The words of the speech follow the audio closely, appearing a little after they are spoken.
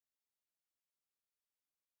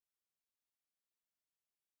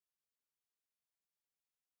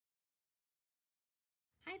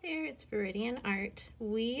Hi there, it's Viridian Art.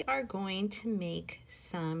 We are going to make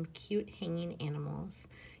some cute hanging animals.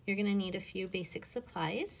 You're going to need a few basic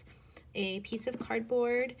supplies. A piece of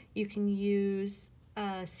cardboard. You can use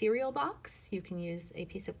a cereal box. You can use a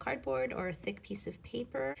piece of cardboard or a thick piece of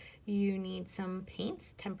paper. You need some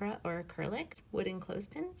paints, tempera or acrylic, wooden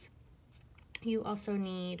clothespins. You also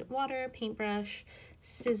need water, paintbrush,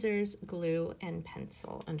 scissors, glue, and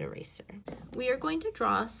pencil and eraser. We are going to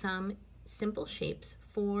draw some simple shapes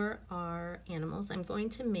for our animals. I'm going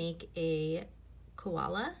to make a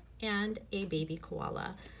koala and a baby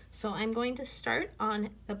koala. So I'm going to start on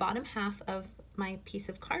the bottom half of my piece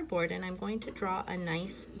of cardboard and I'm going to draw a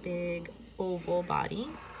nice big oval body.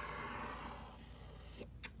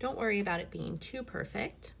 Don't worry about it being too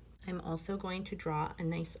perfect. I'm also going to draw a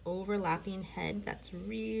nice overlapping head that's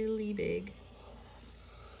really big.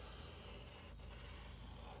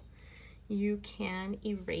 You can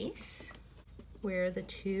erase where the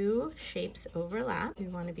two shapes overlap. We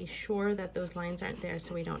want to be sure that those lines aren't there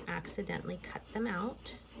so we don't accidentally cut them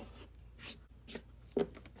out.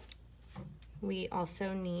 We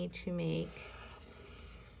also need to make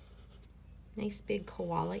nice big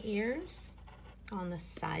koala ears on the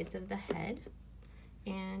sides of the head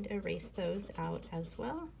and erase those out as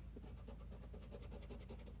well.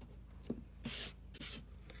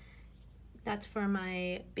 That's for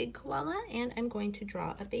my big koala, and I'm going to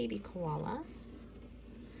draw a baby koala.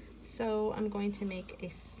 So I'm going to make a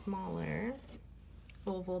smaller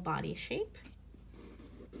oval body shape,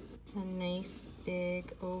 a nice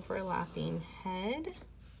big overlapping head,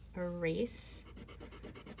 erase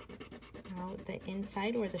out the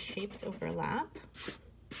inside where the shapes overlap,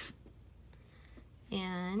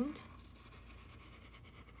 and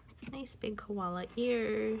nice big koala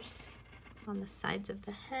ears on the sides of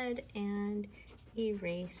the head, and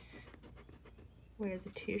erase where the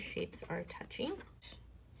two shapes are touching.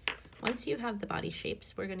 Once you have the body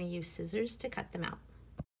shapes, we're going to use scissors to cut them out.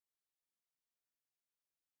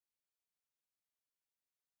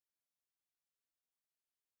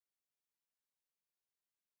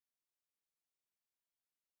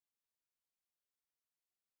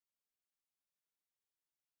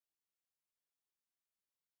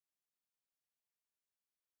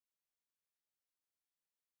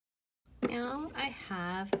 Now I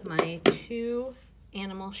have my two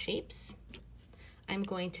animal shapes. I'm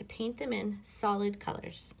going to paint them in solid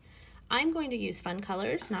colors. I'm going to use fun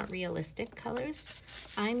colors, not realistic colors.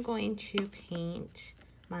 I'm going to paint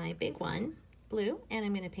my big one blue, and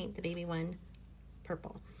I'm going to paint the baby one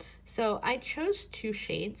purple. So I chose two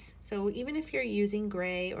shades. So even if you're using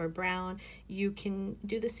gray or brown, you can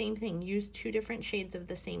do the same thing. Use two different shades of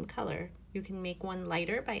the same color. You can make one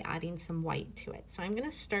lighter by adding some white to it. So I'm going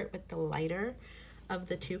to start with the lighter of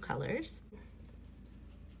the two colors.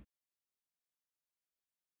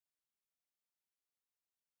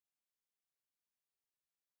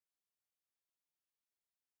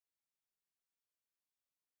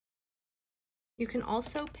 You can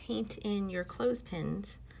also paint in your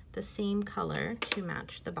clothespins the same color to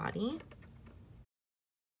match the body.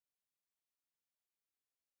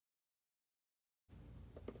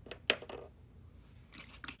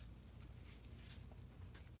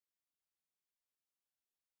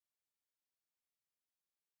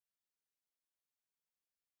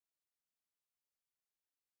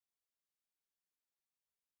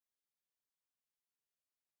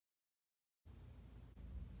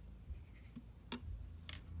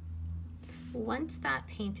 Once that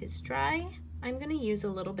paint is dry, I'm going to use a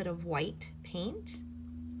little bit of white paint,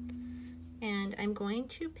 and I'm going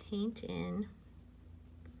to paint in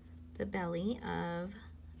the belly of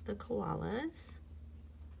the koalas.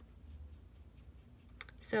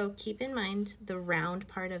 So keep in mind the round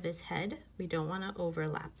part of his head. We don't want to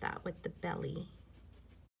overlap that with the belly.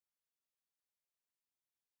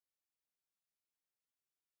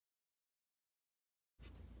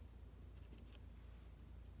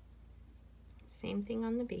 Same thing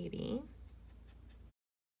on the baby.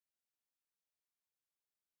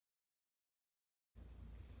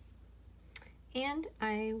 And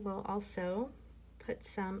I will also put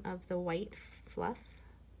some of the white fluff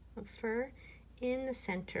of fur in the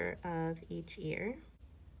center of each ear.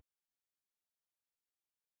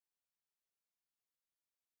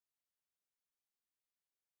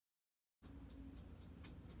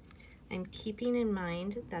 I'm keeping in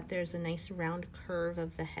mind that there's a nice round curve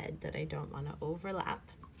of the head that I don't want to overlap.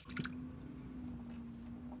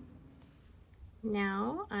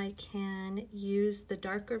 Now I can use the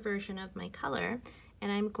darker version of my color,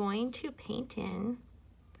 and I'm going to paint in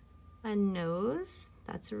a nose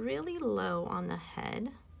that's really low on the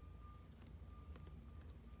head,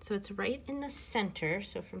 So it's right in the center.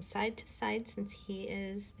 So from side to side, since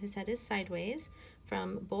his head is sideways,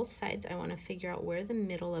 from both sides, I want to figure out where the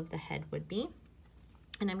middle of the head would be.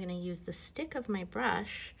 And I'm going to use the stick of my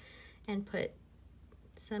brush and put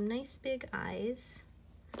some nice big eyes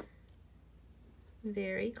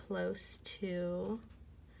very close to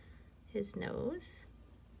his nose.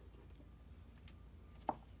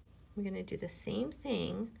 I'm going to do the same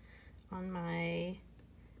thing on my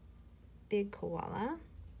big koala.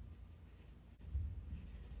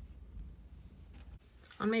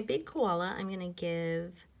 On my big koala, I'm going to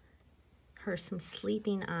give her some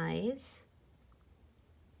sleeping eyes.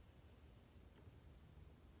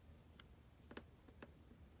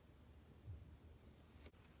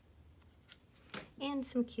 And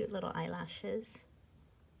some cute little eyelashes.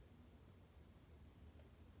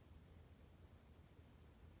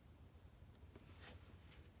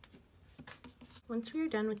 Once we are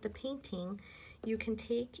done with the painting, you can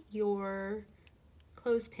take your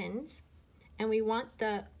clothespins, and we want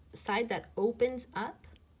the side that opens up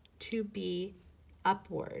to be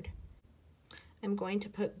upward. I'm going to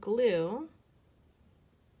put glue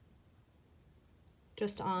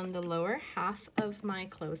just on the lower half of my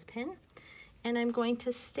clothespin, and I'm going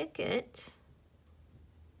to stick it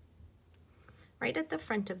right at the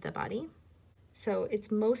front of the body. So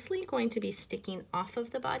it's mostly going to be sticking off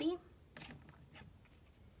of the body.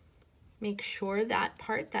 Make sure that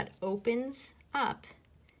part that opens up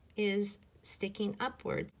is sticking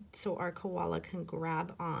upward so our koala can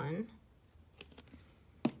grab on.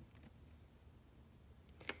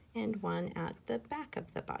 And one at the back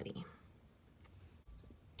of the body.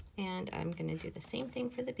 And I'm going to do the same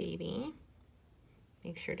thing for the baby.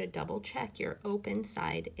 Make sure to double check your open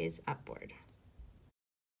side is upward.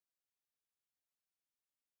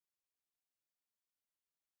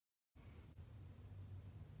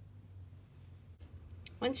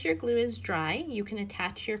 Once your glue is dry, you can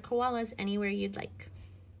attach your koalas anywhere you'd like.